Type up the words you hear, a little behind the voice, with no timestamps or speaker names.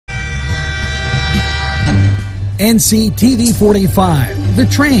NCTV45, The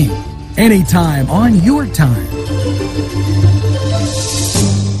Train, anytime on your time.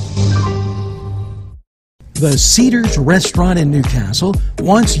 The Cedars Restaurant in Newcastle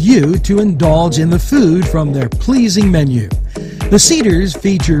wants you to indulge in the food from their pleasing menu. The Cedars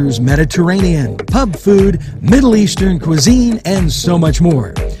features Mediterranean, pub food, Middle Eastern cuisine, and so much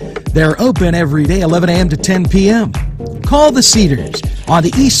more. They're open every day 11 a.m. to 10 p.m. Call the Cedars on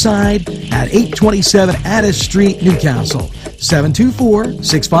the east side at 827 Addis Street, Newcastle.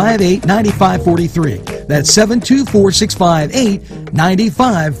 724-658-9543. That's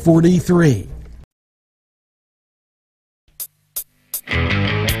 724-658-9543.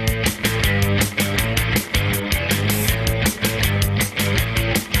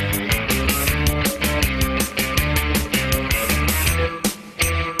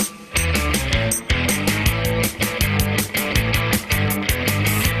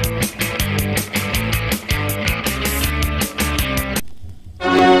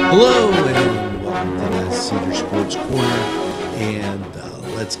 Hello and welcome to the Cedar Sports Corner, and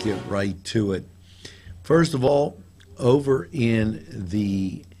let's get right to it. First of all, over in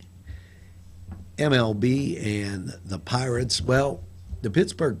the MLB and the Pirates, well, the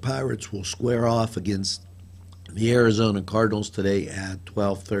Pittsburgh Pirates will square off against the Arizona Cardinals today at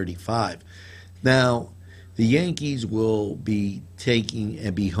 12:35. Now, the Yankees will be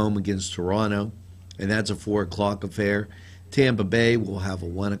home against Toronto, and that's a 4 o'clock affair. Tampa Bay will have a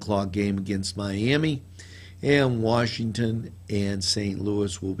 1 o'clock game against Miami, and Washington and St.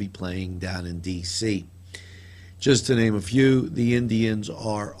 Louis will be playing down in D.C. Just to name a few, the Indians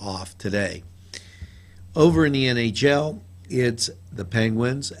are off today. Over in the NHL, it's the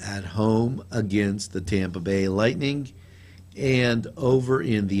Penguins at home against the Tampa Bay Lightning, and over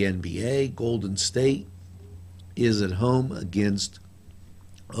in the NBA, Golden State is at home against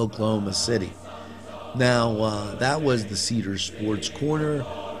Oklahoma City. Now, that was the Cedar Sports Corner.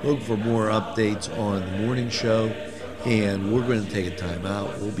 Look for more updates on the morning show, and we're going to take a time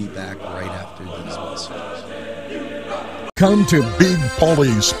out. We'll be back right after these messages. Come to Big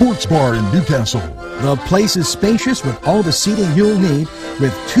Polly's Sports Bar in Newcastle. The place is spacious with all the seating you'll need,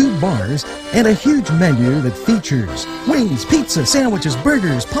 with 2 bars and a huge menu that features wings, pizza, sandwiches,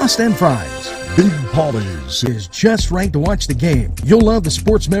 burgers, pasta, and fries. Big Polly's is just right to watch the game. You'll love the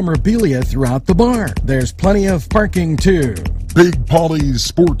sports memorabilia throughout the bar. There's plenty of parking too. Big Polly's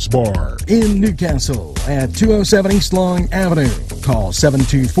Sports Bar in Newcastle at 207 East Long Avenue. Call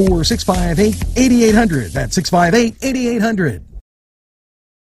 724-658-8800. That's 658-8800.